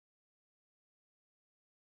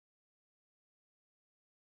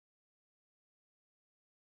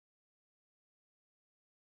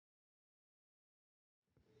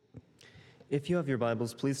If you have your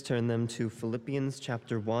Bibles, please turn them to Philippians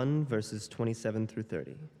chapter 1, verses 27 through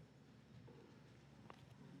 30.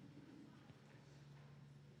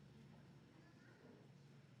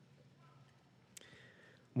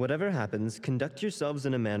 Whatever happens, conduct yourselves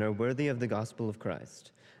in a manner worthy of the gospel of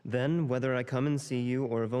Christ. Then, whether I come and see you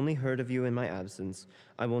or have only heard of you in my absence,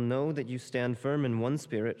 I will know that you stand firm in one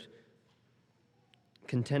spirit,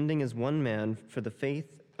 contending as one man for the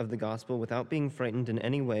faith of the gospel without being frightened in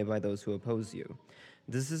any way by those who oppose you.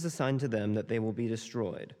 This is a sign to them that they will be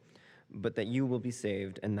destroyed, but that you will be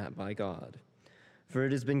saved, and that by God. For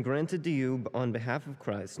it has been granted to you on behalf of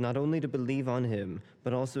Christ not only to believe on him,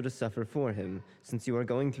 but also to suffer for him, since you are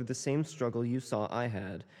going through the same struggle you saw I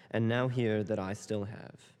had, and now hear that I still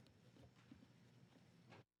have.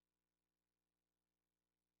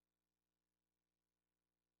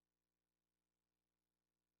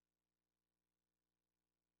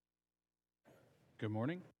 Good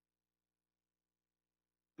morning.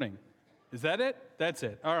 Morning. Is that it? That's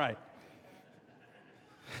it. All right.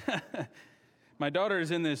 My daughter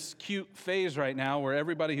is in this cute phase right now where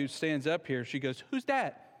everybody who stands up here, she goes, "Who's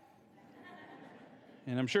that?"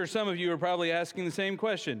 And I'm sure some of you are probably asking the same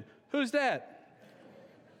question. Who's that?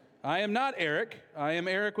 I am not Eric. I am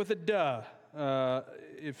Eric with a duh.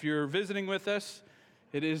 If you're visiting with us,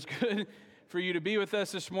 it is good for you to be with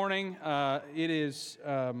us this morning. It is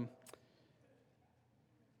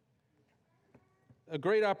a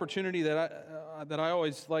great opportunity that I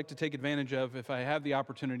always like to take advantage of if I have the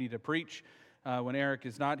opportunity to preach when Eric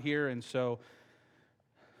is not here, and so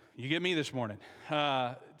you get me this morning.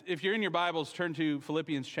 If you're in your Bibles, turn to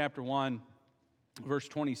Philippians chapter 1, verse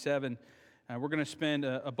 27. We're going to spend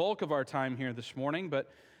a bulk of our time here this morning, but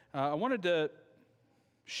I wanted to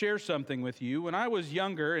share something with you. When I was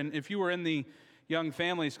younger, and if you were in the Young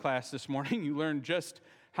Families class this morning, you learned just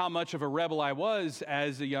how much of a rebel I was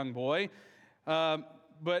as a young boy.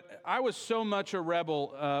 But I was so much a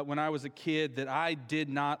rebel when I was a kid that I did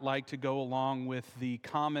not like to go along with the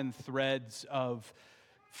common threads of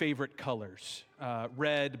favorite colors,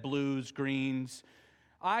 red, blues, greens.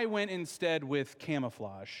 I went instead with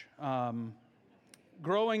camouflage.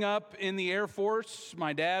 Growing up in the Air Force,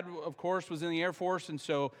 my dad, of course, was in the Air Force, and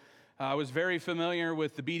so I was very familiar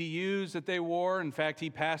with the BDUs that they wore. In fact,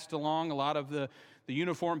 he passed along a lot of the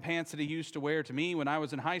uniform pants that he used to wear to me when I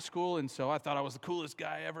was in high school, and so I thought I was the coolest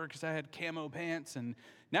guy ever because I had camo pants, and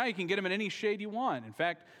now you can get them in any shade you want. In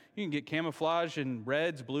fact, you can get camouflage in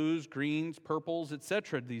reds, blues, greens, purples,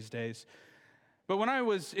 etc. these days. But when I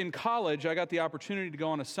was in college, I got the opportunity to go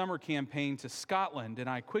on a summer campaign to Scotland, and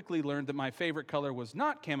I quickly learned that my favorite color was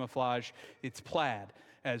not camouflage, it's plaid,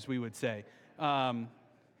 as we would say.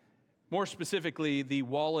 More specifically, the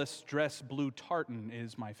Wallace dress blue tartan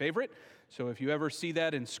is my favorite. So if you ever see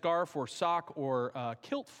that in scarf or sock or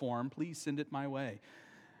kilt form, please send it my way.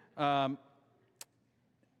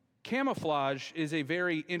 Camouflage is a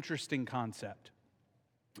very interesting concept.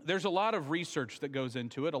 There's a lot of research that goes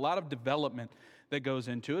into it, a lot of development that goes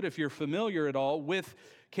into it. If you're familiar at all with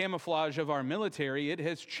camouflage of our military, it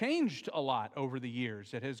has changed a lot over the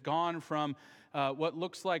years. It has gone from what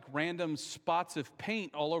looks like random spots of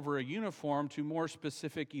paint all over a uniform to more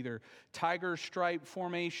specific either tiger stripe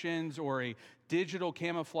formations or a digital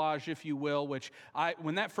camouflage, if you will, which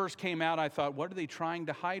when that first came out, I thought, what are they trying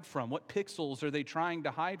to hide from? What pixels are they trying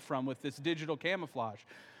to hide from with this digital camouflage?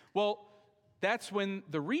 Well, that's when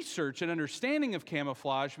the research and understanding of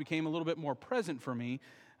camouflage became a little bit more present for me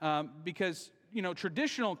because,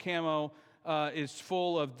 traditional camo is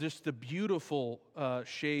full of just the beautiful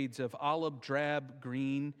shades of olive drab,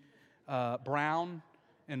 green, brown,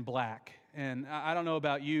 and black. And I don't know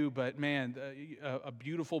about you, but man, a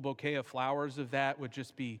beautiful bouquet of flowers of that would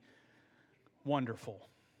just be wonderful.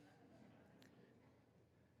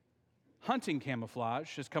 Hunting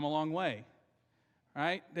camouflage has come a long way.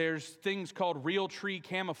 Right? There's things called real tree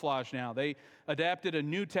camouflage now. They adapted a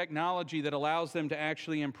new technology that allows them to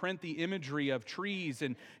actually imprint the imagery of trees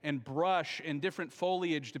and brush and different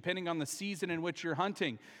foliage depending on the season in which you're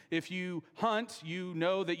hunting. If you hunt, you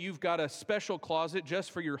know that you've got a special closet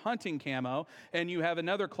just for your hunting camo, and you have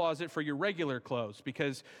another closet for your regular clothes,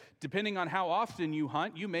 because depending on how often you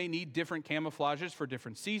hunt, you may need different camouflages for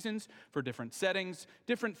different seasons, for different settings,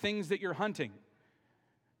 different things that you're hunting.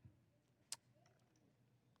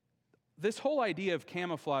 This whole idea of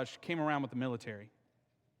camouflage came around with the military.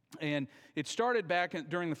 And it started back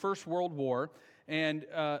during the First World War, and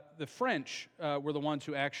the French were the ones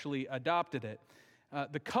who actually adopted it.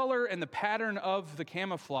 The color and the pattern of the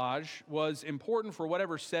camouflage was important for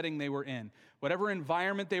whatever setting they were in. Whatever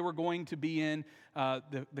environment they were going to be in,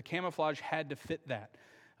 the camouflage had to fit that.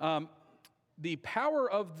 The power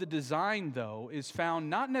of the design, though, is found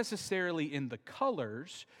not necessarily in the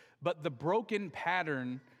colors, but the broken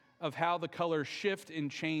pattern of how the colors shift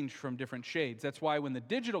and change from different shades. That's why when the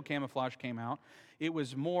digital camouflage came out, it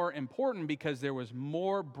was more important because there was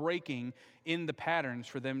more breaking in the patterns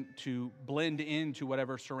for them to blend into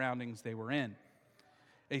whatever surroundings they were in.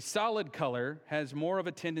 A solid color has more of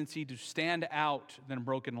a tendency to stand out than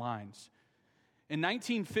broken lines. In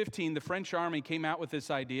 1915, the French army came out with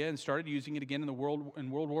this idea and started using it again in World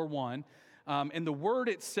War I. And the word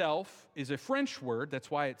itself is a French word.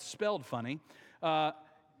 That's why it's spelled funny.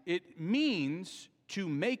 It means to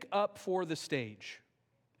make up for the stage.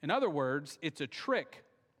 In other words, it's a trick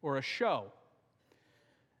or a show.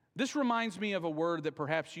 This reminds me of a word that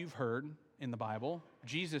perhaps you've heard in the Bible.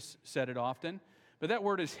 Jesus said it often, but that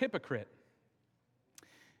word is hypocrite.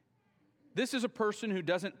 This is a person who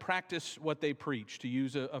doesn't practice what they preach, to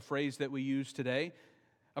use a phrase that we use today.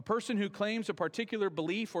 A person who claims a particular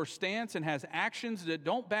belief or stance and has actions that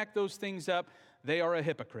don't back those things up, they are a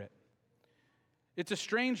hypocrite. It's a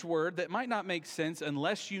strange word that might not make sense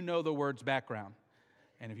unless you know the word's background.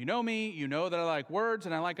 And if you know me, you know that I like words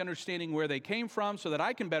and I like understanding where they came from so that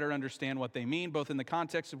I can better understand what they mean, both in the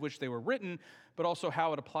context of which they were written, but also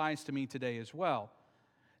how it applies to me today as well.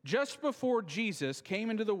 Just before Jesus came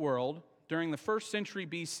into the world, during the 1st century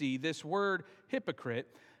BC, this word hypocrite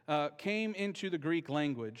came into the Greek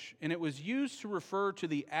language, and it was used to refer to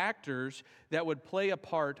the actors that would play a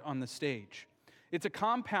part on the stage. It's a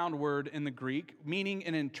compound word in the Greek, meaning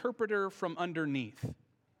an interpreter from underneath.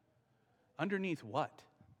 Underneath what?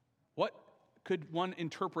 What could one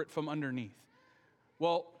interpret from underneath?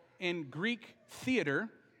 Well, in Greek theater,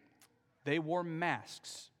 they wore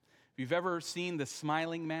masks. If you've ever seen the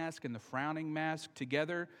smiling mask and the frowning mask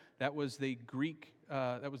together, that was a Greek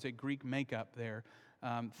makeup there.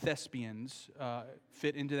 Thespians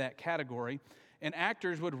fit into that category. And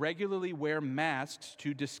actors would regularly wear masks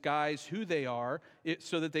to disguise who they are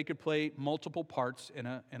so that they could play multiple parts in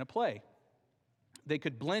a play. They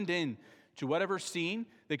could blend in to whatever scene.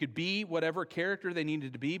 They could be whatever character they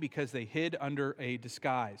needed to be because they hid under a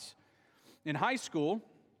disguise. In high school,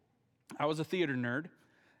 I was a theater nerd,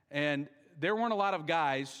 and there weren't a lot of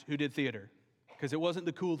guys who did theater because it wasn't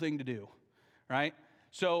the cool thing to do, right?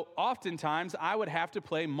 So oftentimes, I would have to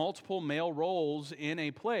play multiple male roles in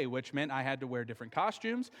a play, which meant I had to wear different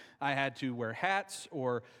costumes, I had to wear hats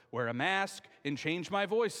or wear a mask, and change my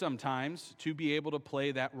voice sometimes to be able to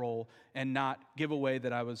play that role and not give away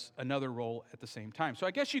that I was another role at the same time. So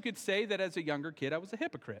I guess you could say that as a younger kid, I was a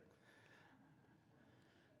hypocrite.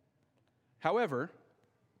 However,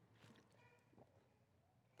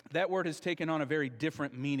 that word has taken on a very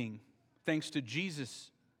different meaning thanks to Jesus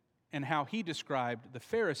and how he described the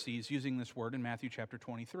Pharisees using this word in Matthew chapter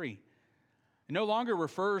 23. It no longer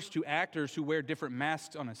refers to actors who wear different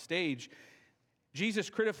masks on a stage. Jesus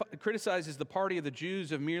criticizes the party of the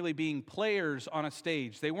Jews of merely being players on a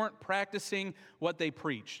stage. They weren't practicing what they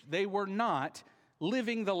preached. They were not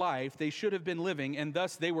living the life they should have been living, and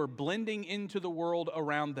thus they were blending into the world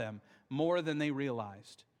around them more than they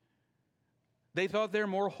realized. They thought their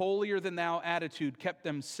more holier-than-thou attitude kept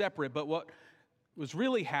them separate, but what was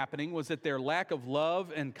really happening was that their lack of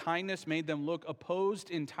love and kindness made them look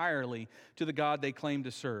opposed entirely to the God they claimed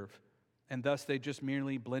to serve, and thus they just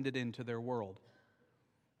merely blended into their world.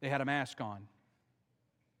 They had a mask on.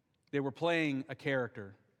 They were playing a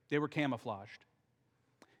character. They were camouflaged.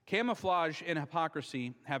 Camouflage and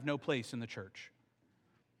hypocrisy have no place in the church.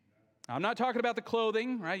 I'm not talking about the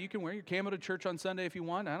clothing, right? You can wear your camo to church on Sunday if you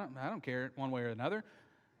want. I don't care one way or another.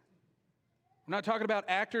 I'm not talking about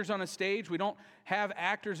actors on a stage. We don't have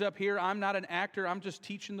actors up here. I'm not an actor. I'm just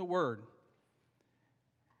teaching the word.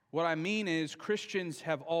 What I mean is Christians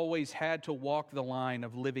have always had to walk the line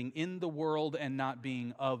of living in the world and not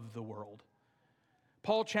being of the world.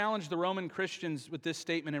 Paul challenged the Roman Christians with this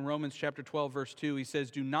statement in Romans chapter 12, verse 2. He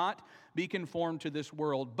says, "Do not be conformed to this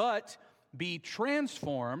world, but be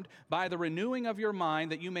transformed by the renewing of your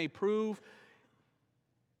mind, that you may prove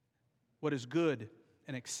what is good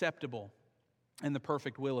and acceptable and the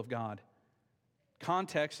perfect will of God."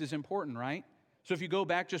 Context is important, right? So if you go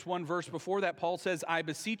back just one verse before that, Paul says, "I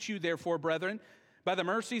beseech you, therefore, brethren, by the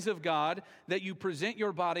mercies of God, that you present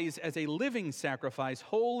your bodies as a living sacrifice,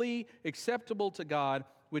 holy, acceptable to God,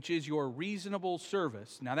 which is your reasonable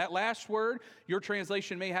service." Now that last word, your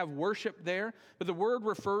translation may have worship there, but the word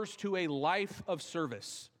refers to a life of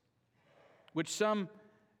service, which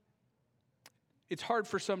it's hard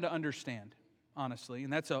for some to understand, honestly,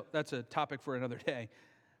 and that's a topic for another day.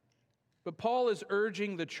 But Paul is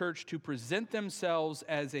urging the church to present themselves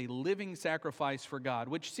as a living sacrifice for God,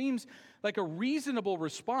 which seems like a reasonable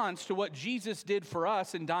response to what Jesus did for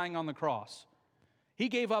us in dying on the cross. He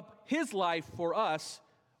gave up his life for us.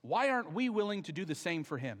 Why aren't we willing to do the same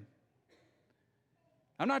for him?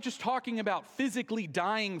 I'm not just talking about physically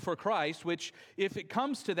dying for Christ, which if it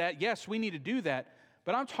comes to that, yes, we need to do that.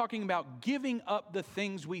 But I'm talking about giving up the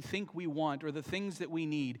things we think we want or the things that we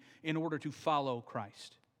need in order to follow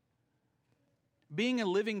Christ. Being a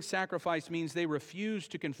living sacrifice means they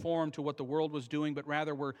refused to conform to what the world was doing, but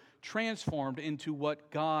rather were transformed into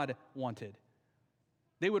what God wanted.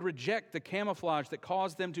 They would reject the camouflage that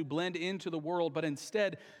caused them to blend into the world, but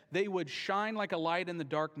instead they would shine like a light in the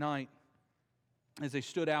dark night as they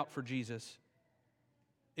stood out for Jesus.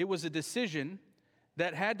 It was a decision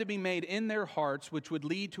that had to be made in their hearts, which would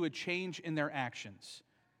lead to a change in their actions.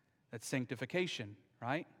 That's sanctification,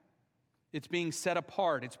 right? It's being set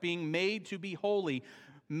apart. It's being made to be holy,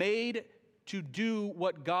 made to do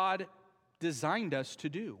what God designed us to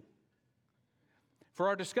do. For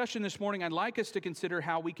our discussion this morning, I'd like us to consider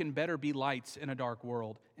how we can better be lights in a dark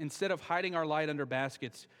world, instead of hiding our light under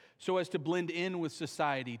baskets so as to blend in with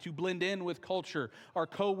society, to blend in with culture, our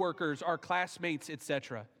coworkers, our classmates,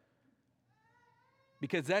 etc.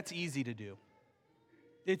 Because that's easy to do.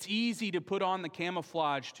 It's easy to put on the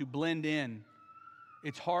camouflage to blend in.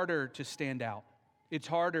 It's harder to stand out. It's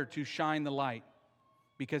harder to shine the light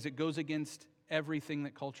because it goes against everything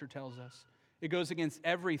that culture tells us. It goes against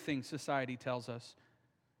everything society tells us.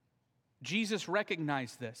 Jesus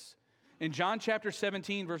recognized this. In John chapter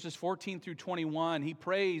 17, verses 14 through 21, he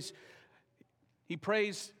prays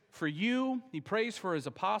for you, he prays for his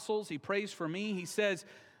apostles, he prays for me. He says,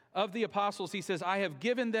 of the apostles, he says, I have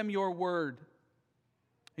given them your word.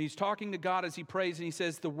 He's talking to God as he prays, and he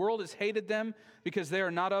says, the world has hated them because they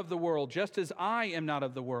are not of the world, just as I am not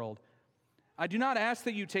of the world. I do not ask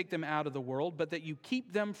that you take them out of the world, but that you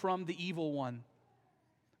keep them from the evil one.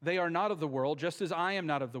 They are not of the world, just as I am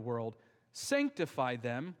not of the world. Sanctify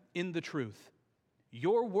them in the truth.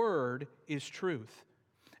 Your word is truth.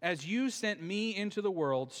 As you sent me into the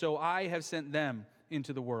world, so I have sent them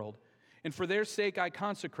into the world. And for their sake I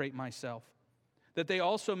consecrate myself, that they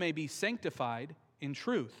also may be sanctified in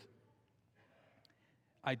truth.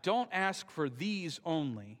 I don't ask for these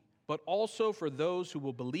only, but also for those who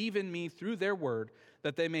will believe in me through their word,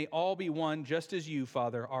 that they may all be one, just as you,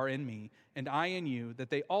 Father, are in me, and I in you, that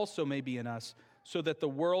they also may be in us, so that the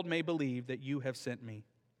world may believe that you have sent me.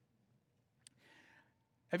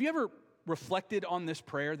 Have you ever reflected on this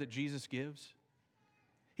prayer that Jesus gives?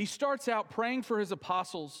 He starts out praying for his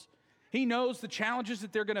apostles. He knows the challenges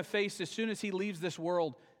that they're going to face as soon as he leaves this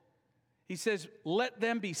world. He says, let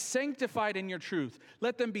them be sanctified in your truth.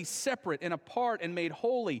 Let them be separate and apart and made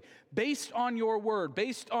holy based on your word,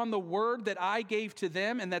 based on the word that I gave to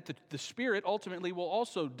them, and that the Spirit ultimately will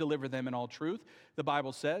also deliver them in all truth, the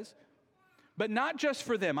Bible says. But not just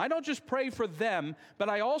for them. I don't just pray for them, but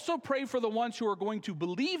I also pray for the ones who are going to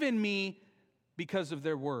believe in me because of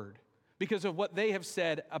their word, because of what they have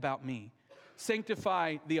said about me.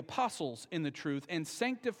 Sanctify the apostles in the truth, and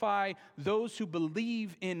sanctify those who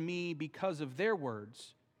believe in me because of their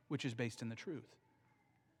words, which is based in the truth.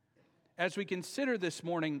 As we consider this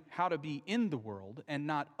morning how to be in the world and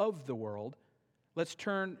not of the world, let's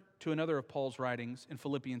turn to another of Paul's writings in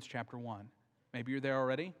Philippians chapter 1. Maybe you're there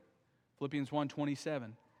already. Philippians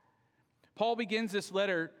 1:27. Paul begins this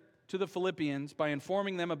letter to the Philippians by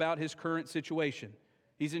informing them about his current situation.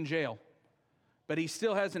 He's in jail, but he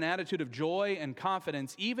still has an attitude of joy and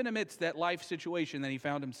confidence even amidst that life situation that he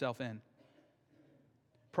found himself in.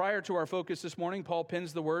 Prior to our focus this morning, Paul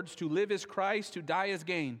pens the words, "To live is Christ, to die is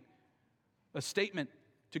gain," a statement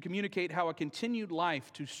to communicate how a continued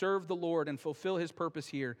life to serve the Lord and fulfill his purpose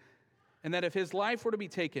here, and that if his life were to be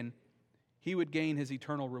taken, he would gain his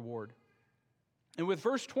eternal reward. And with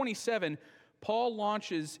verse 27, Paul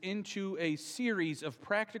launches into a series of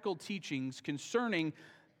practical teachings concerning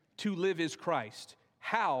to live is Christ,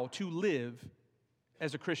 how to live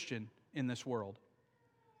as a Christian in this world.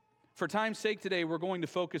 For time's sake today, we're going to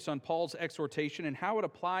focus on Paul's exhortation and how it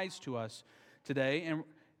applies to us today.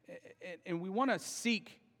 And we want to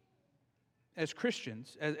seek, as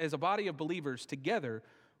Christians, as a body of believers together,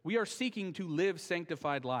 we are seeking to live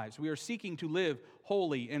sanctified lives. We are seeking to live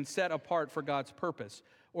holy and set apart for God's purpose.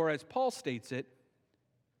 Or as Paul states it,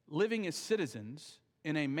 living as citizens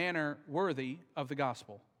in a manner worthy of the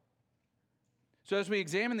gospel. So as we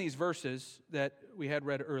examine these verses that we had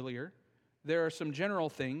read earlier, there are some general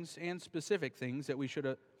things and specific things that we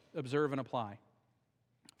should observe and apply.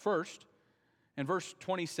 First, in verse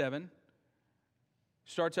 27,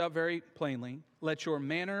 starts out very plainly, let your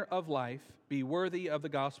manner of life be worthy of the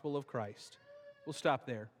gospel of Christ. We'll stop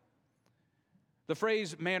there. The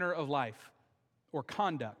phrase manner of life, or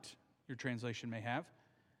conduct, your translation may have,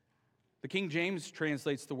 the King James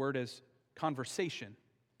translates the word as conversation.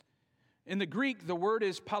 In the Greek, the word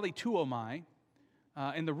is politeuomai,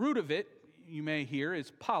 and the root of it, you may hear,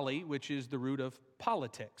 is poly, which is the root of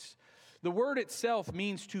politics. The word itself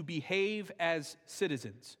means to behave as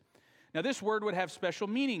citizens. Now, this word would have special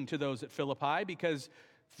meaning to those at Philippi because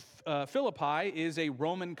Philippi is a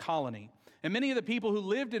Roman colony. And many of the people who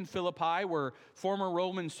lived in Philippi were former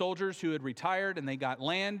Roman soldiers who had retired and they got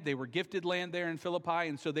land. They were gifted land there in Philippi,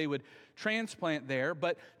 and so they would transplant there.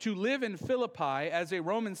 But to live in Philippi as a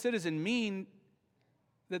Roman citizen mean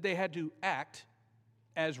that they had to act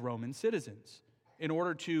as Roman citizens in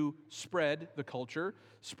order to spread the culture,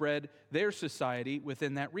 spread their society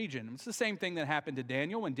within that region. It's the same thing that happened to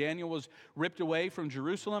Daniel when Daniel was ripped away from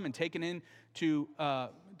Jerusalem and taken into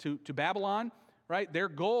to Babylon. Right? Their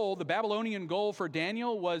goal, the Babylonian goal for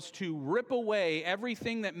Daniel, was to rip away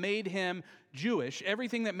everything that made him Jewish,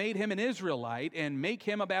 everything that made him an Israelite, and make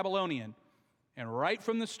him a Babylonian. And right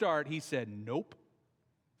from the start, he said, nope,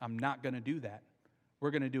 I'm not going to do that.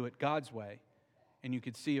 We're going to do it God's way. And you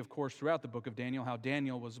could see, of course, throughout the book of Daniel, how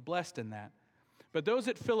Daniel was blessed in that. But those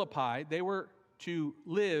at Philippi, they were to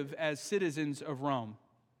live as citizens of Rome.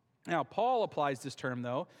 Now, Paul applies this term,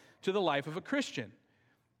 though, to the life of a Christian.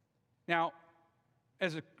 Now,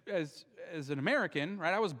 as an American,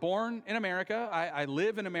 right? I was born in America. I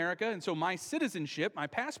live in America, and so my citizenship, my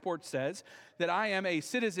passport says that I am a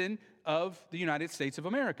citizen of the United States of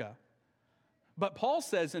America. But Paul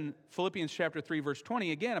says in Philippians chapter 3, verse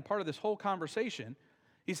 20, again, a part of this whole conversation,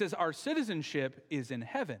 he says, our citizenship is in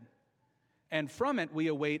heaven, and from it we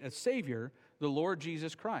await a Savior, the Lord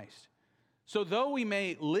Jesus Christ. So though we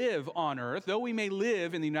may live on earth, though we may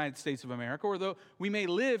live in the United States of America, or though we may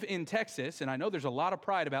live in Texas, and I know there's a lot of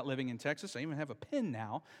pride about living in Texas. I even have a pin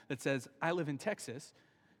now that says, I live in Texas.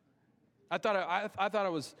 I thought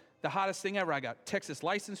it was the hottest thing ever. I got Texas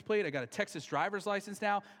license plate. I got a Texas driver's license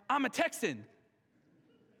now. I'm a Texan.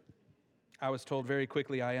 I was told very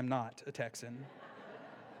quickly I am not a Texan.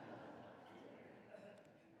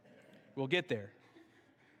 We'll get there.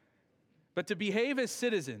 But to behave as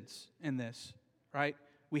citizens in this, right,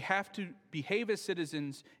 we have to behave as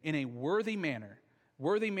citizens in a worthy manner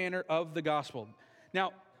of the gospel.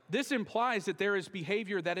 Now, this implies that there is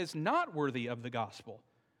behavior that is not worthy of the gospel.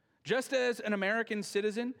 Just as an American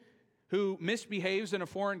citizen who misbehaves in a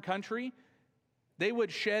foreign country, they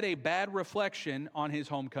would shed a bad reflection on his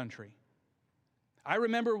home country. I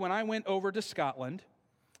remember when I went over to Scotland,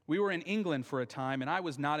 we were in England for a time, and I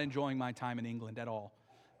was not enjoying my time in England at all.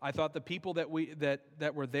 I thought the people that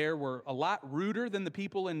were there were a lot ruder than the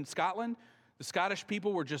people in Scotland. The Scottish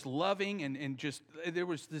people were just loving and just, there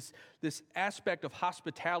was this aspect of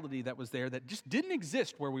hospitality that was there that just didn't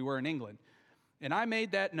exist where we were in England. And I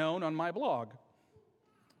made that known on my blog.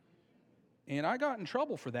 And I got in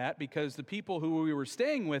trouble for that because the people who we were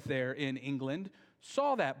staying with there in England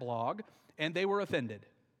saw that blog and they were offended.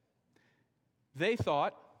 They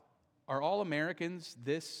thought, are all Americans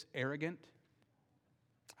this arrogant?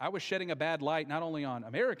 I was shedding a bad light not only on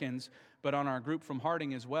Americans, but on our group from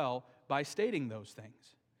Harding as well by stating those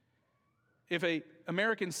things. If an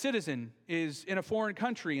American citizen is in a foreign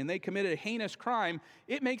country and they committed a heinous crime,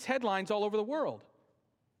 it makes headlines all over the world.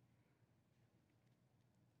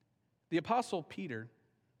 The Apostle Peter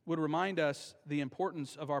would remind us the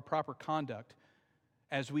importance of our proper conduct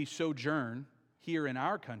as we sojourn here in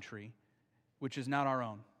our country, which is not our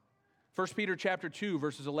own. 1 Peter chapter 2,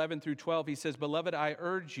 verses 11 through 12, he says, Beloved, I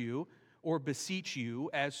urge you, or beseech you,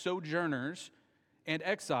 as sojourners and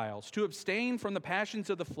exiles, to abstain from the passions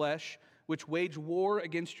of the flesh, which wage war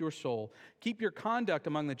against your soul. Keep your conduct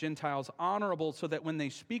among the Gentiles honorable, so that when they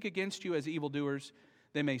speak against you as evildoers,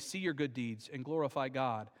 they may see your good deeds and glorify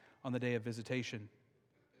God on the day of visitation.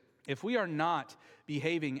 If we are not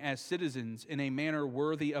behaving as citizens in a manner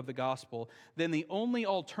worthy of the gospel, then the only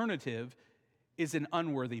alternative is an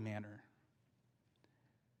unworthy manner.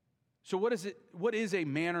 So what is a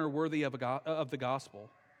manner worthy of the gospel?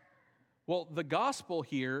 Well, the gospel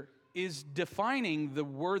here is defining the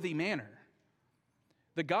worthy manner.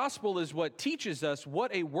 The gospel is what teaches us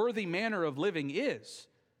what a worthy manner of living is.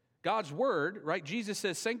 God's word, right? Jesus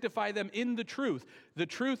says, sanctify them in the truth. The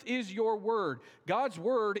truth is your word. God's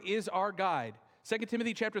word is our guide. 2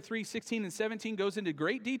 Timothy chapter 3, 16 and 17 goes into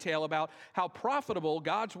great detail about how profitable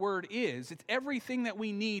God's word is. It's everything that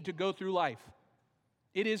we need to go through life.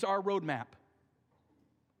 It is our roadmap.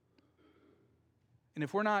 And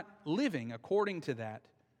if we're not living according to that,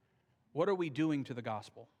 What are we doing to the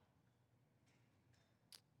gospel?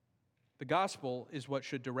 The gospel is what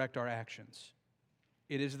should direct our actions.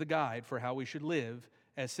 It is the guide for how we should live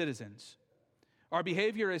as citizens. Our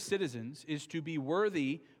behavior as citizens is to be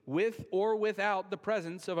worthy with or without the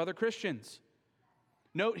presence of other Christians.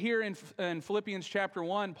 Note here in Philippians chapter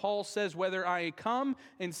 1, Paul says, whether I come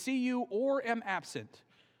and see you or am absent,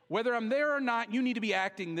 whether I'm there or not, you need to be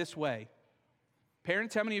acting this way.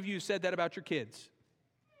 Parents, how many of you said that about your kids?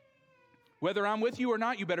 Whether I'm with you or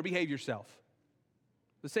not, you better behave yourself.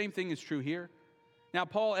 The same thing is true here. Now,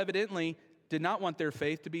 Paul evidently did not want their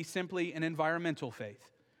faith to be simply an environmental faith.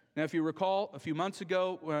 Now, if you recall, a few months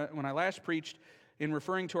ago when I last preached, in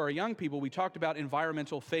referring to our young people, we talked about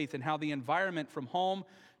environmental faith and how the environment from home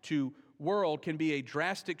to world can be a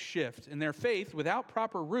drastic shift, and their faith, without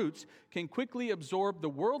proper roots, can quickly absorb the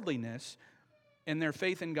worldliness, and their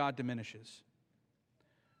faith in God diminishes.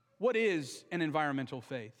 What is an environmental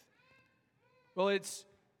faith? Well, it's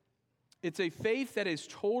a faith that is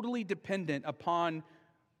totally dependent upon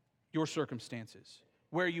your circumstances,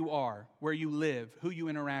 where you are, where you live, who you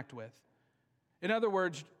interact with. In other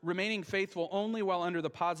words, remaining faithful only while under the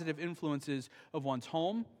positive influences of one's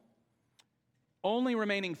home, only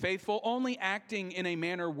remaining faithful, only acting in a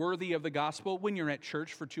manner worthy of the gospel when you're at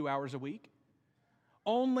church for 2 hours a week,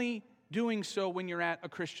 only doing so when you're at a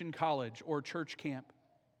Christian college or church camp.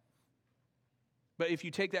 But if you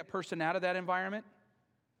take that person out of that environment,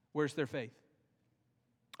 where's their faith?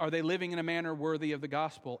 Are they living in a manner worthy of the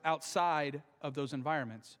gospel outside of those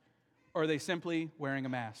environments? Or are they simply wearing a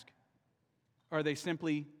mask? Are they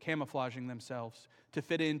simply camouflaging themselves to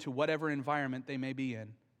fit into whatever environment they may be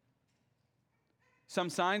in? Some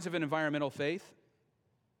signs of an environmental faith: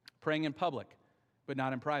 praying in public, but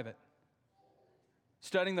not in private.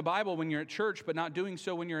 Studying the Bible when you're at church, but not doing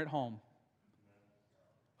so when you're at home.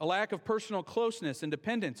 A lack of personal closeness and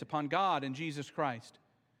dependence upon God and Jesus Christ.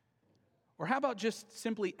 Or how about just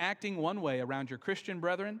simply acting one way around your Christian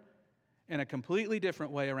brethren and a completely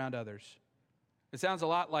different way around others? It sounds a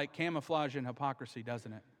lot like camouflage and hypocrisy,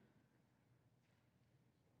 doesn't it?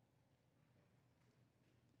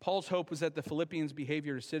 Paul's hope was that the Philippians'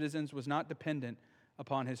 behavior as citizens was not dependent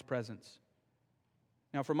upon his presence.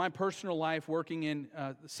 Now, for my personal life, working in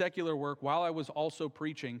secular work, while I was also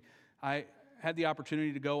preaching, I had the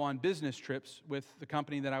opportunity to go on business trips with the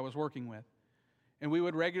company that I was working with. And we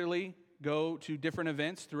would regularly go to different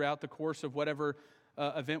events throughout the course of whatever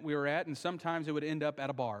event we were at, and sometimes it would end up at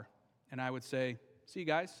a bar. And I would say, see you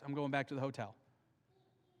guys, I'm going back to the hotel.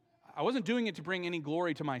 I wasn't doing it to bring any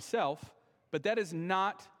glory to myself, but that's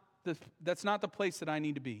not the place that I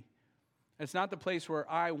need to be. It's not the place where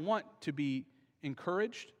I want to be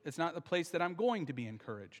encouraged. It's not the place that I'm going to be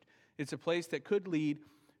encouraged. It's a place that could lead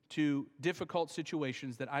to difficult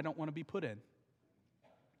situations that I don't want to be put in.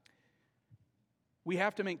 We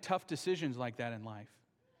have to make tough decisions like that in life.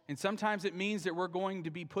 And sometimes it means that we're going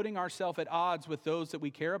to be putting ourselves at odds with those that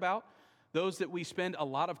we care about, those that we spend a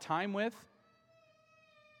lot of time with.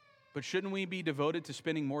 But shouldn't we be devoted to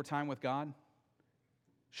spending more time with God?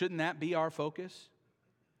 Shouldn't that be our focus?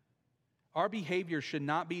 Our behavior should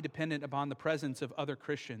not be dependent upon the presence of other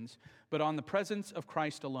Christians, but on the presence of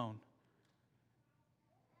Christ alone.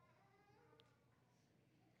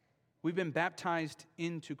 We've been baptized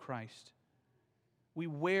into Christ. We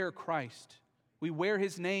wear Christ. We wear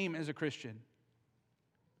His name as a Christian.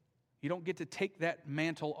 You don't get to take that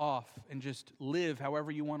mantle off and just live however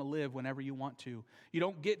you want to live whenever you want to. You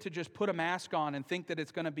don't get to just put a mask on and think that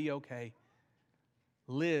it's going to be okay.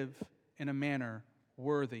 Live in a manner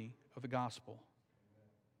worthy of the gospel.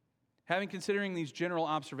 Having considering these general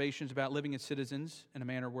observations about living as citizens in a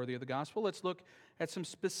manner worthy of the gospel, let's look at some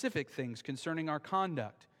specific things concerning our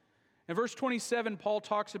conduct. In verse 27, Paul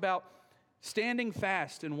talks about standing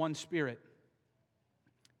fast in one spirit.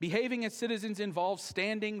 Behaving as citizens involves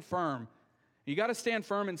standing firm. You got to stand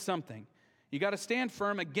firm in something. You got to stand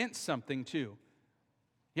firm against something too.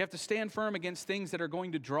 You have to stand firm against things that are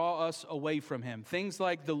going to draw us away from Him. Things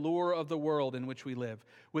like the lure of the world in which we live,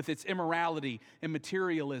 with its immorality and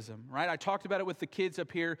materialism, right? I talked about it with the kids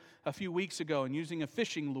up here a few weeks ago and using a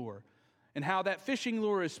fishing lure, and how that fishing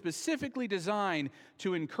lure is specifically designed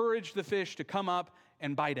to encourage the fish to come up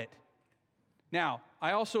and bite it. Now,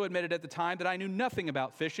 I also admitted at the time that I knew nothing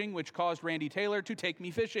about fishing, which caused Randy Taylor to take me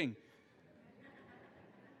fishing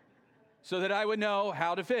so that I would know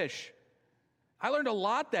how to fish. I learned a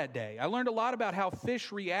lot that day. I learned a lot about how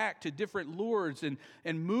fish react to different lures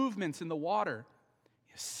and movements in the water.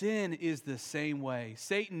 Sin is the same way.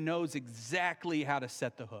 Satan knows exactly how to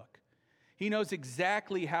set the hook. He knows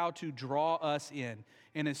exactly how to draw us in.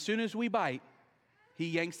 And as soon as we bite, he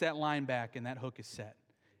yanks that line back and that hook is set.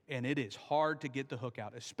 And it is hard to get the hook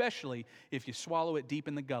out, especially if you swallow it deep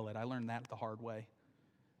in the gullet. I learned that the hard way.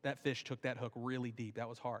 That fish took that hook really deep. That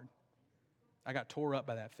was hard. I got tore up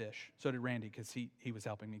by that fish. So did Randy, because he was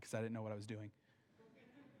helping me because I didn't know what I was doing.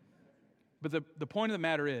 But the point of the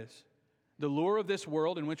matter is, the lure of this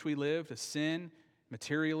world in which we live, the sin,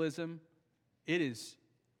 materialism, it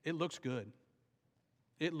looks good.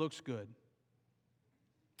 It looks good.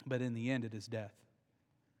 But in the end, it is death.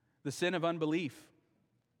 The sin of unbelief.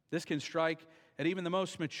 This can strike at even the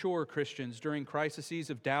most mature Christians during crises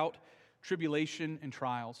of doubt, tribulation, and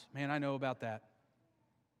trials. Man, I know about that.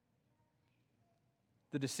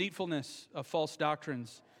 The deceitfulness of false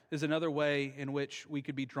doctrines is another way in which we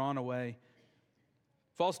could be drawn away.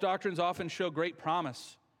 False doctrines often show great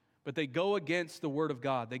promise, but they go against the Word of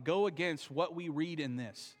God. They go against what we read in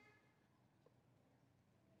this.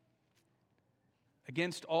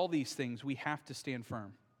 Against all these things, we have to stand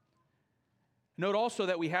firm. Note also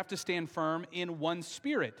that we have to stand firm in one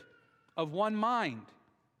spirit, of one mind.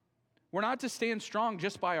 We're not to stand strong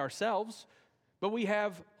just by ourselves, but we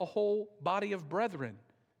have a whole body of brethren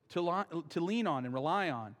to lean on and rely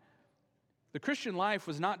on. The Christian life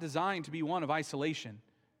was not designed to be one of isolation.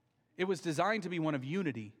 It was designed to be one of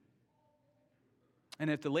unity. And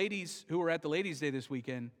if the ladies who were at the Ladies' Day this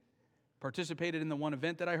weekend participated in the one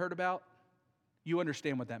event that I heard about, you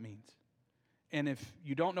understand what that means. And if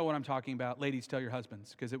you don't know what I'm talking about, ladies, tell your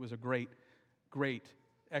husbands, because it was a great, great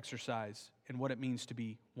exercise in what it means to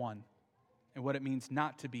be one and what it means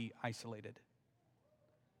not to be isolated.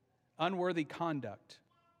 Unworthy conduct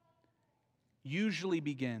usually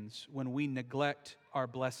begins when we neglect our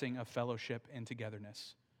blessing of fellowship and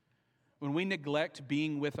togetherness. When we neglect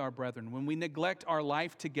being with our brethren, when we neglect our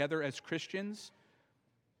life together as Christians,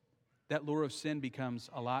 that lure of sin becomes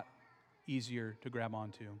a lot easier to grab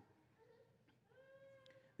onto.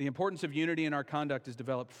 The importance of unity in our conduct is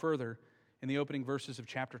developed further in the opening verses of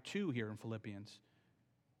chapter 2 here in Philippians.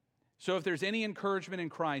 So if there's any encouragement in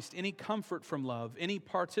Christ, any comfort from love, any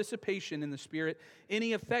participation in the Spirit,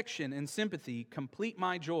 any affection and sympathy, complete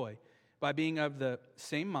my joy by being of the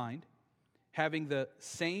same mind, having the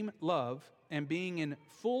same love, and being in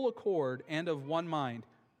full accord and of one mind.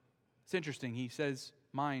 It's interesting, he says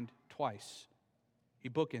mind twice. He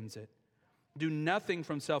bookends it. Do nothing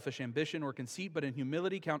from selfish ambition or conceit, but in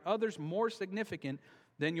humility count others more significant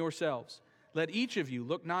than yourselves. Let each of you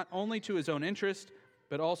look not only to his own interest,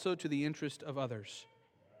 but also to the interest of others.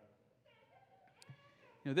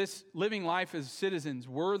 This living life as citizens,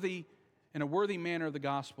 worthy in a worthy manner of the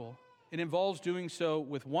gospel, it involves doing so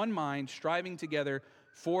with one mind, striving together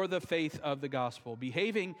for the faith of the gospel.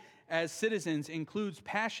 Behaving as citizens includes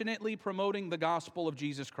passionately promoting the gospel of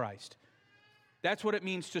Jesus Christ. That's what it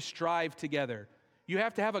means to strive together. You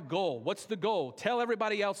have to have a goal. What's the goal? Tell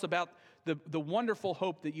everybody else about the wonderful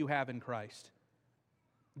hope that you have in Christ.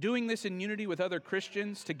 Doing this in unity with other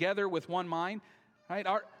Christians, together with one mind, right?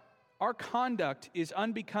 Our conduct is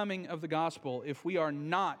unbecoming of the gospel if we are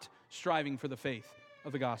not striving for the faith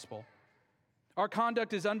of the gospel. Our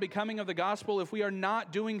conduct is unbecoming of the gospel if we are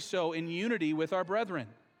not doing so in unity with our brethren.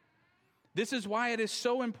 This is why it is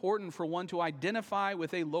so important for one to identify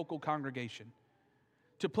with a local congregation,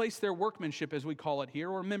 to place their workmanship, as we call it here,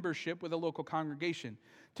 or membership with a local congregation,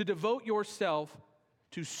 to devote yourself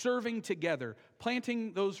to serving together,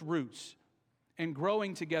 planting those roots, and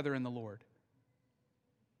growing together in the Lord.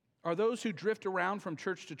 Are those who drift around from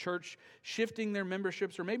church to church, shifting their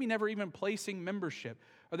memberships, or maybe never even placing membership,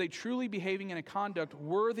 are they truly behaving in a conduct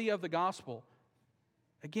worthy of the gospel?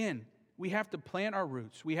 Again, we have to plant our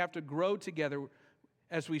roots. We have to grow together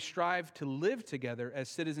as we strive to live together as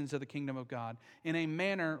citizens of the kingdom of God in a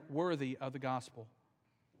manner worthy of the gospel.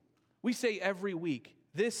 We say every week,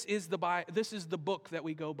 this is the book that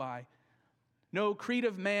we go by. No creed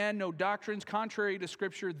of man, no doctrines contrary to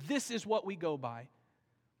Scripture. This is what we go by.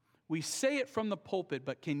 We say it from the pulpit,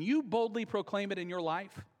 but can you boldly proclaim it in your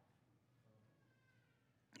life?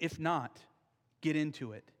 If not, get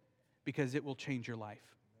into it, because it will change your life.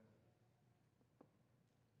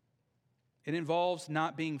 It involves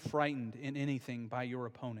not being frightened in anything by your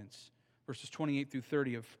opponents. Verses 28 through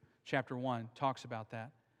 30 of chapter 1 talks about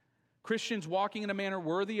that. Christians walking in a manner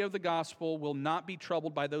worthy of the gospel will not be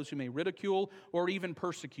troubled by those who may ridicule or even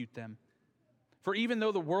persecute them. For even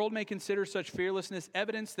though the world may consider such fearlessness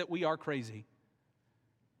evidence that we are crazy,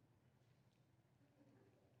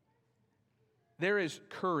 there is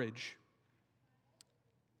courage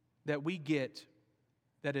that we get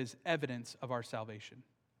that is evidence of our salvation.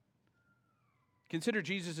 Consider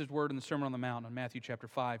Jesus' word in the Sermon on the Mount in Matthew chapter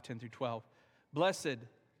 5, 10 through 12. Blessed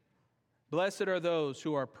are those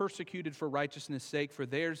who are persecuted for righteousness' sake, for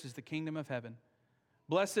theirs is the kingdom of heaven.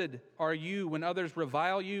 Blessed are you when others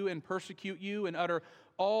revile you and persecute you and utter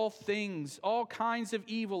all kinds of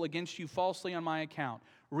evil against you falsely on my account.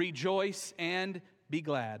 Rejoice and be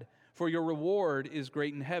glad, for your reward is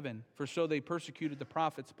great in heaven, for so they persecuted the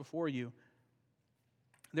prophets before you.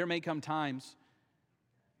 There may come times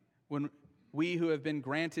when we who have been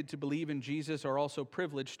granted to believe in Jesus are also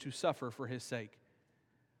privileged to suffer for his sake.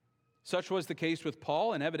 Such was the case with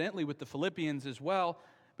Paul and evidently with the Philippians as well.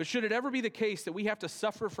 But should it ever be the case that we have to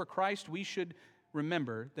suffer for Christ, we should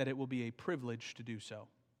remember that it will be a privilege to do so.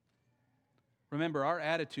 Remember, our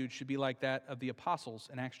attitude should be like that of the apostles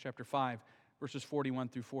in Acts chapter 5, verses 41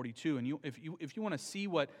 through 42. And if you want to see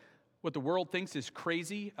what the world thinks is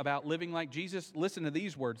crazy about living like Jesus, listen to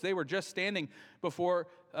these words. They were just standing before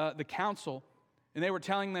the council, and they were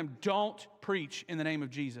telling them, don't preach in the name of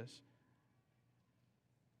Jesus.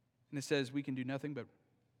 And it says we can do nothing but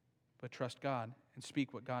trust God and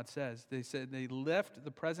speak what God says. They said they left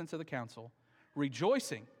the presence of the council,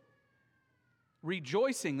 rejoicing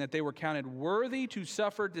that they were counted worthy to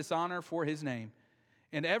suffer dishonor for his name.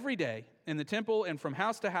 And every day in the temple and from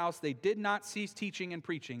house to house, they did not cease teaching and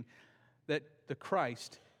preaching that the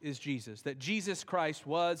Christ is Jesus, that Jesus Christ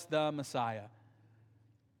was the Messiah.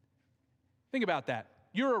 Think about that.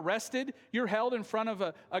 You're arrested, you're held in front of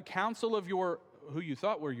a council of who you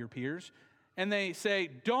thought were your peers, and they say,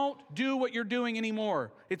 don't do what you're doing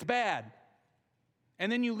anymore. It's bad.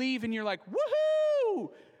 And then you leave and you're like, woohoo!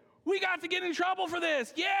 We got to get in trouble for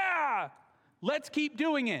this. Yeah! Let's keep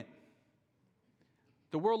doing it.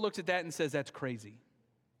 The world looks at that and says, that's crazy.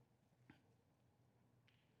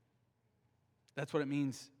 That's what it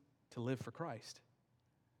means to live for Christ.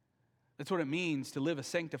 That's what it means to live a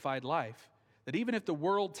sanctified life. That even if the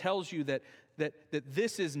world tells you that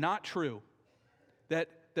this is not true, that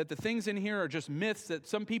the things in here are just myths that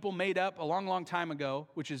some people made up a long, long time ago,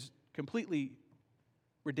 which is completely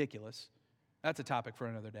ridiculous. That's a topic for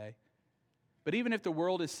another day. But even if the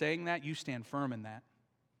world is saying that, you stand firm in that.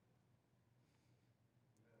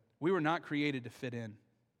 We were not created to fit in.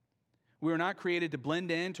 We were not created to blend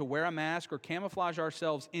in, to wear a mask, or camouflage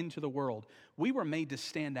ourselves into the world. We were made to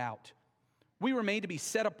stand out. We were made to be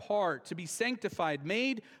set apart, to be sanctified,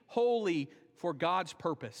 made holy for God's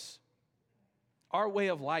purpose. Our way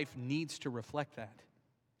of life needs to reflect that.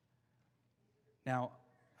 Now,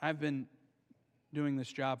 I've been doing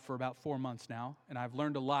this job for about 4 months now, and I've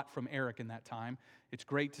learned a lot from Eric in that time. It's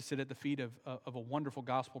great to sit at the feet of a wonderful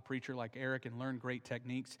gospel preacher like Eric and learn great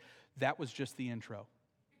techniques. That was just the intro.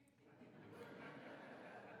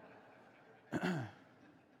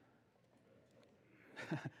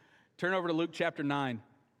 Turn over to Luke chapter 9.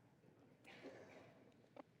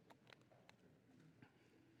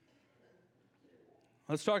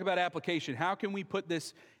 Let's talk about application. How can we put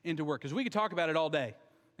this into work? Because we could talk about it all day,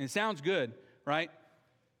 and it sounds good, right?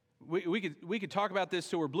 We could talk about this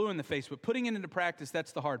till we're blue in the face, but putting it into practice,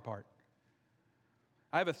 that's the hard part.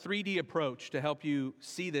 I have a 3D approach to help you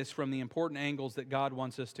see this from the important angles that God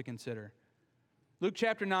wants us to consider. Luke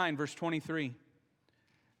chapter 9, verse 23.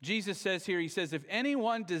 Jesus says here, he says, if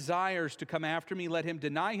anyone desires to come after me, let him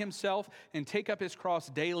deny himself and take up his cross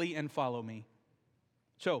daily and follow me.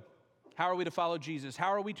 So, how are we to follow Jesus?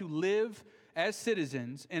 How are we to live as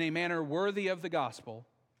citizens in a manner worthy of the gospel?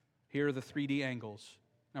 Here are the 3D angles.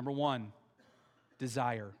 Number 1,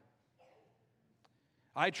 desire.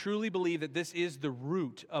 I truly believe that this is the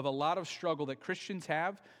root of a lot of struggle that Christians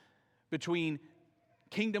have between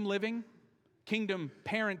kingdom living, kingdom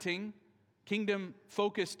parenting,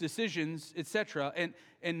 kingdom-focused decisions, etc.,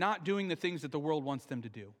 and not doing the things that the world wants them to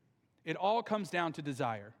do. It all comes down to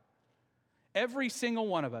desire. Every single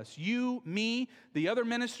one of us, you, me, the other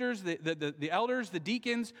ministers, the elders, the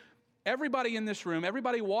deacons, everybody in this room,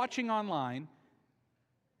 everybody watching online,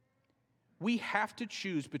 we have to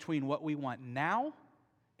choose between what we want now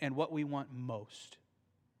and what we want most.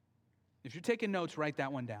 If you're taking notes, write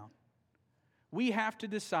that one down. We have to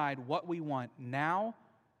decide what we want now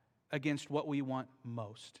against what we want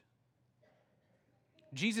most.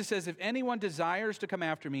 Jesus says, if anyone desires to come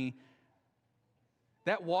after me,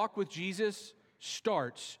 that walk with Jesus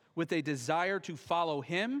starts with a desire to follow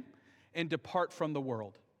him and depart from the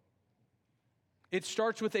world. It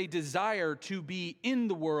starts with a desire to be in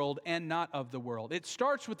the world and not of the world. It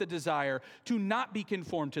starts with a desire to not be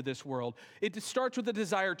conformed to this world. It starts with a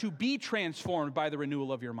desire to be transformed by the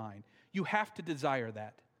renewal of your mind. You have to desire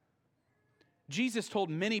that. Jesus told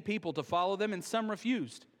many people to follow them, and some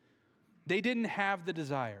refused. They didn't have the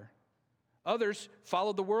desire. Others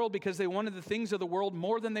followed the world because they wanted the things of the world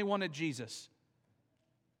more than they wanted Jesus.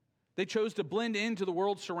 They chose to blend into the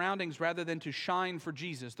world's surroundings rather than to shine for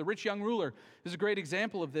Jesus. The rich young ruler is a great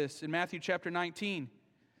example of this in Matthew chapter 19.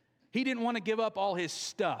 He didn't want to give up all his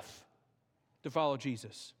stuff to follow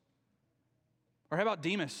Jesus. Or how about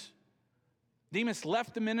Demas? Demas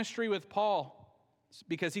left the ministry with Paul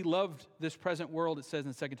because he loved this present world, it says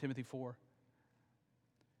in 2 Timothy 4.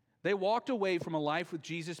 They walked away from a life with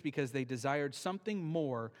Jesus because they desired something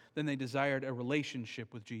more than they desired a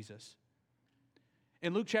relationship with Jesus.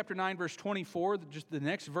 In Luke chapter 9, verse 24, just the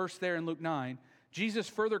next verse there in Luke 9, Jesus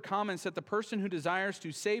further comments that the person who desires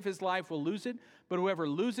to save his life will lose it, but whoever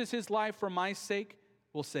loses his life for my sake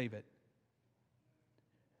will save it.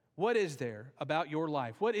 What is there about your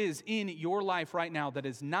life? What is in your life right now that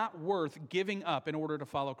is not worth giving up in order to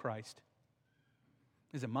follow Christ?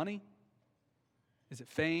 Is it money? Is it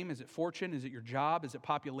fame? Is it fortune? Is it your job? Is it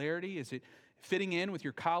popularity? Is it fitting in with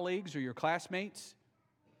your colleagues or your classmates?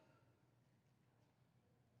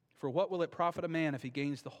 For what will it profit a man if he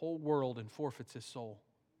gains the whole world and forfeits his soul?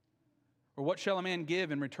 Or what shall a man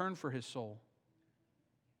give in return for his soul?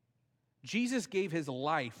 Jesus gave his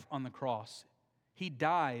life on the cross. He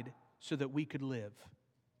died so that we could live.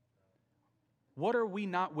 What are we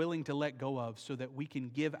not willing to let go of so that we can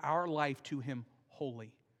give our life to him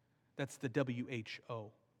wholly? That's the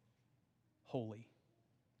WHO. Holy.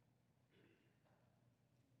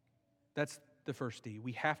 That's the first D.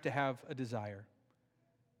 We have to have a desire.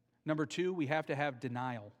 Number 2, we have to have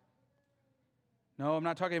denial. No, I'm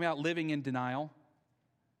not talking about living in denial,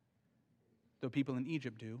 though people in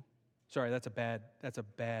Egypt do. Sorry, that's a bad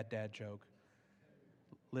dad joke.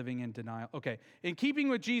 Living in denial. Okay, in keeping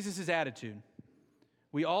with Jesus' attitude,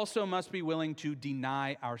 we also must be willing to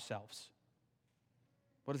deny ourselves.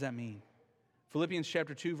 What does that mean? Philippians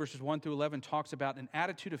chapter 2, verses 1 through 11 talks about an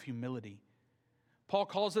attitude of humility. Paul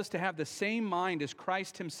calls us to have the same mind as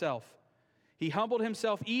Christ himself. He humbled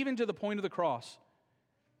himself even to the point of the cross.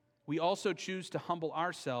 We also choose to humble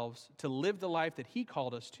ourselves to live the life that he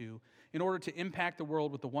called us to in order to impact the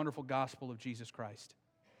world with the wonderful gospel of Jesus Christ.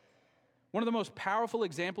 One of the most powerful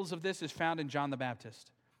examples of this is found in John the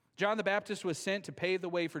Baptist. John the Baptist was sent to pave the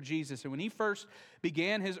way for Jesus, and when he first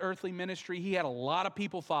began his earthly ministry, he had a lot of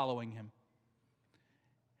people following him.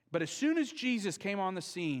 But as soon as Jesus came on the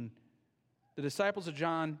scene, the disciples of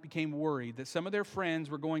John became worried that some of their friends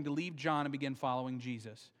were going to leave John and begin following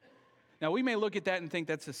Jesus. Now, we may look at that and think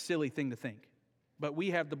that's a silly thing to think, but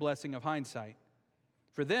we have the blessing of hindsight.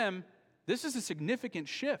 For them, this is a significant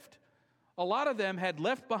shift. A lot of them had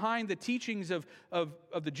left behind the teachings of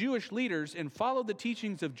the Jewish leaders and followed the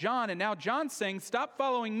teachings of John, and now John's saying, stop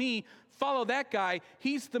following me, follow that guy,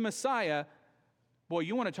 he's the Messiah. Boy,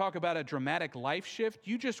 you want to talk about a dramatic life shift?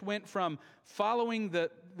 You just went from following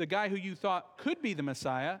the guy who you thought could be the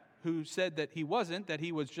Messiah, who said that he wasn't, that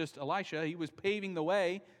he was just Elisha, he was paving the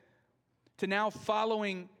way, to now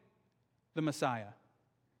following the Messiah.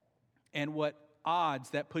 And what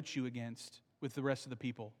odds that puts you against with the rest of the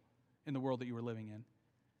people in the world that you were living in.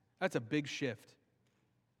 That's a big shift.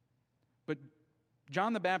 But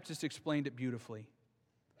John the Baptist explained it beautifully.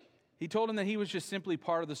 He told him that he was just simply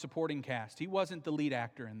part of the supporting cast. He wasn't the lead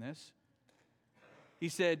actor in this. He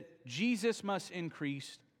said, Jesus must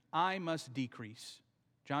increase, I must decrease.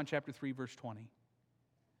 John chapter 3, verse 20.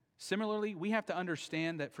 Similarly, we have to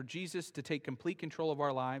understand that for Jesus to take complete control of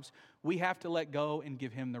our lives, we have to let go and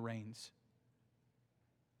give him the reins.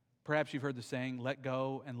 Perhaps you've heard the saying, let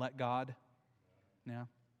go and let God. Yeah.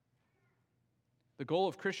 The goal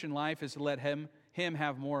of Christian life is to let him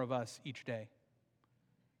have more of us each day.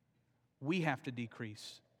 We have to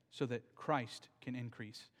decrease so that Christ can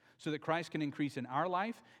increase. So that Christ can increase in our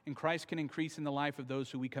life and Christ can increase in the life of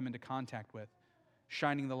those who we come into contact with,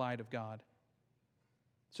 shining the light of God.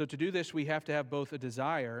 So to do this, we have to have both a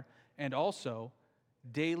desire and also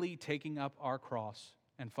daily taking up our cross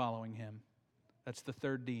and following him. That's the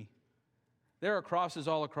third D. There are crosses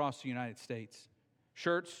all across the United States.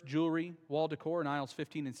 Shirts, jewelry, wall decor in aisles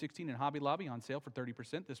 15 and 16 in Hobby Lobby on sale for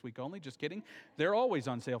 30% this week only. Just kidding. They're always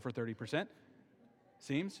on sale for 30%.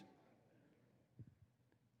 Seems.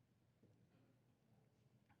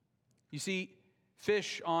 You see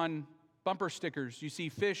fish on bumper stickers. You see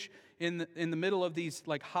fish in the middle of these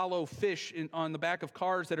like hollow fish on the back of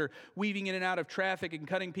cars that are weaving in and out of traffic and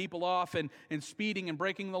cutting people off and speeding and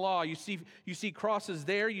breaking the law. You see crosses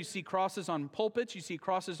there. You see crosses on pulpits. You see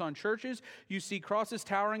crosses on churches. You see crosses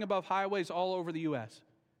towering above highways all over the U.S.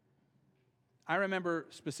 I remember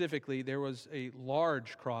specifically there was a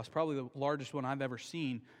large cross, probably the largest one I've ever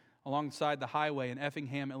seen, alongside the highway in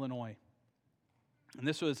Effingham, Illinois. And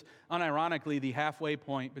this was, unironically, the halfway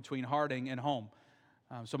point between Harding and home.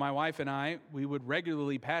 So my wife and I, we would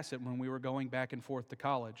regularly pass it when we were going back and forth to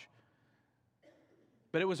college.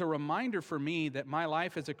 But it was a reminder for me that my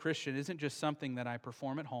life as a Christian isn't just something that I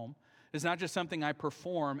perform at home, It's not just something I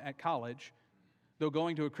perform at college, though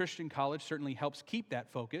going to a Christian college certainly helps keep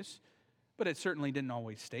that focus, but it certainly didn't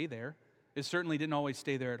always stay there. It certainly didn't always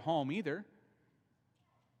stay there at home either.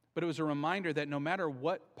 But it was a reminder that no matter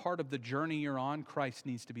what part of the journey you're on, Christ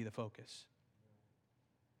needs to be the focus.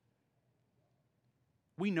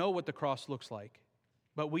 We know what the cross looks like,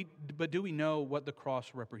 but do we know what the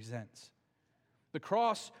cross represents? The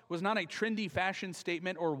cross was not a trendy fashion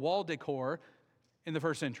statement or wall decor in the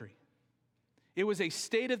first century. It was a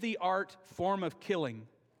state-of-the-art form of killing.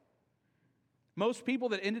 Most people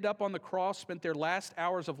that ended up on the cross spent their last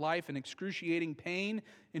hours of life in excruciating pain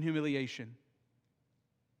and humiliation.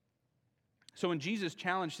 So when Jesus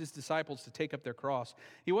challenged his disciples to take up their cross,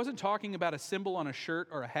 he wasn't talking about a symbol on a shirt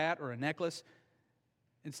or a hat or a necklace.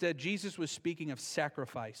 Instead, Jesus was speaking of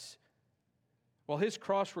sacrifice. While his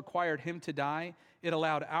cross required him to die, it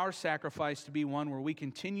allowed our sacrifice to be one where we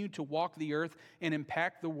continue to walk the earth and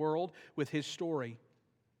impact the world with his story.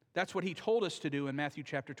 That's what he told us to do in Matthew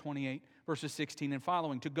chapter 28, verses 16 and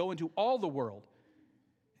following, to go into all the world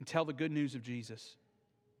and tell the good news of Jesus.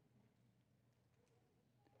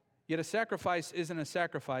 Yet a sacrifice isn't a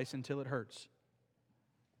sacrifice until it hurts.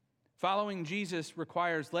 Following Jesus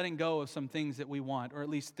requires letting go of some things that we want, or at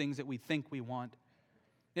least things that we think we want.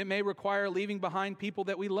 It may require leaving behind people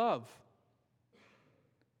that we love.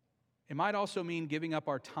 It might also mean giving up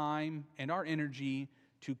our time and our energy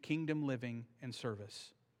to kingdom living and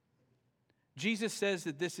service. Jesus says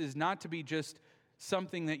that this is not to be just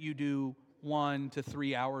something that you do 1 to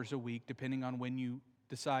 3 hours a week, depending on when you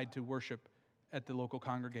decide to worship at the local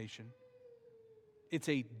congregation. It's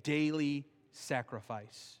a daily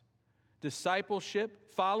sacrifice.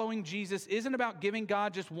 Discipleship, following Jesus, isn't about giving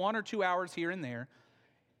God just 1 or 2 hours here and there.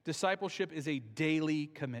 Discipleship is a daily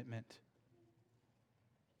commitment.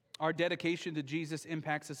 Our dedication to Jesus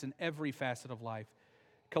impacts us in every facet of life.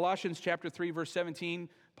 Colossians chapter 3, verse 17,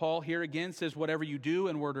 Paul here again says, whatever you do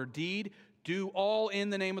in word or deed, do all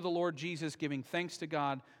in the name of the Lord Jesus, giving thanks to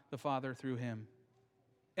God the Father through him.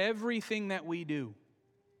 Everything that we do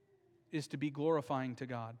is to be glorifying to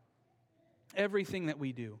God. Everything that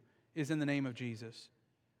we do is in the name of Jesus.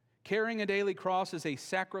 Carrying a daily cross is a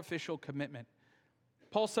sacrificial commitment.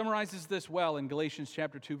 Paul summarizes this well in Galatians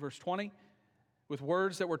chapter 2, verse 20, with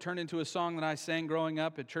words that were turned into a song that I sang growing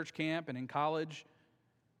up at church camp and in college.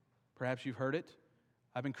 Perhaps you've heard it.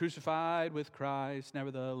 I've been crucified with Christ,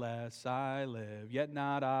 nevertheless I live. Yet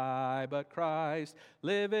not I, but Christ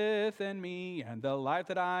liveth in me. And the life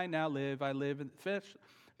that I now live, I live in the flesh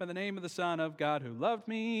by the name of the Son of God who loved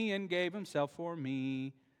me and gave himself for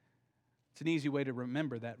me. It's an easy way to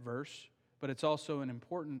remember that verse, but it's also an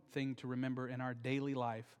important thing to remember in our daily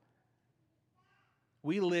life.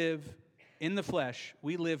 We live in the flesh.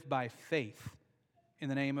 We live by faith in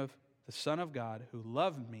the name of the Son of God who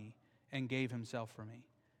loved me and gave himself for me.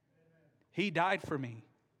 He died for me.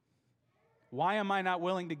 Why am I not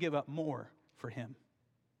willing to give up more for him?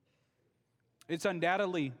 It's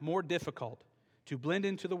undoubtedly more difficult to blend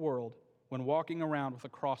into the world when walking around with a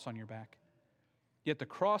cross on your back. Yet the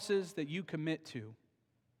crosses that you commit to,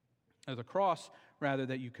 or the cross rather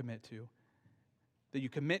that you commit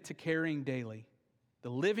to carrying daily, the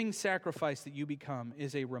living sacrifice that you become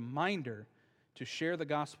is a reminder to share the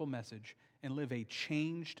gospel message and live a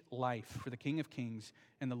changed life for the King of Kings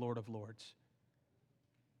and the Lord of Lords.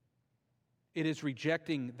 It is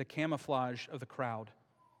rejecting the camouflage of the crowd.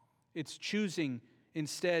 It's choosing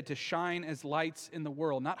instead to shine as lights in the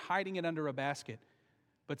world, not hiding it under a basket,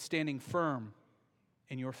 but standing firm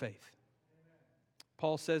in your faith.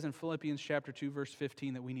 Paul says in Philippians chapter 2, verse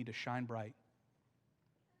 15 that we need to shine bright.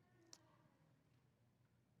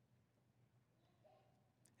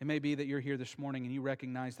 It may be that you're here this morning and you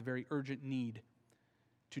recognize the very urgent need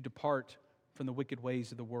to depart from the wicked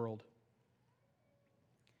ways of the world.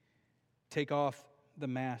 Take off the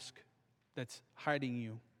mask that's hiding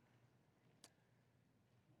you.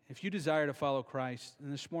 If you desire to follow Christ, then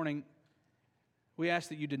this morning we ask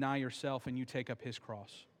that you deny yourself and you take up his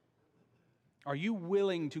cross. Are you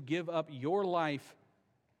willing to give up your life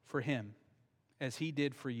for him as he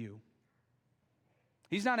did for you?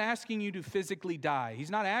 He's not asking you to physically die.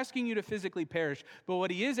 He's not asking you to physically perish. But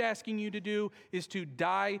what he is asking you to do is to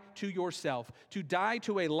die to yourself, to die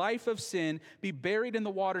to a life of sin, be buried in the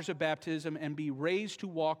waters of baptism, and be raised to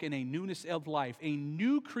walk in a newness of life, a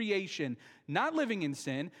new creation, not living in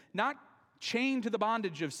sin, not chained to the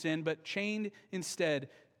bondage of sin, but chained instead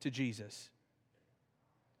to Jesus.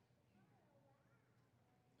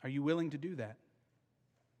 Are you willing to do that?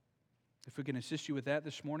 If we can assist you with that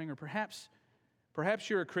this morning, or perhaps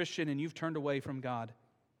you're a Christian and you've turned away from God.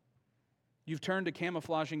 You've turned to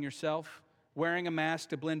camouflaging yourself wearing a mask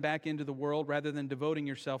to blend back into the world rather than devoting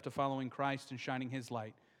yourself to following Christ and shining His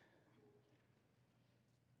light.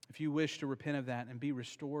 If you wish to repent of that and be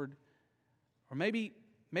restored, or maybe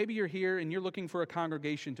you're here and you're looking for a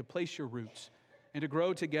congregation to place your roots and to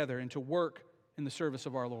grow together and to work in the service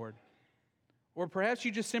of our Lord. Or perhaps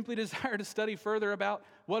you just simply desire to study further about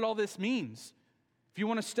what all this means. If you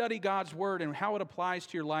want to study God's Word and how it applies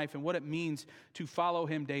to your life and what it means to follow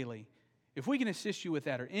Him daily, if we can assist you with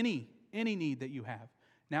that or any need that you have,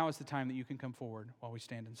 now is the time that you can come forward while we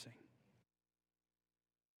stand and sing.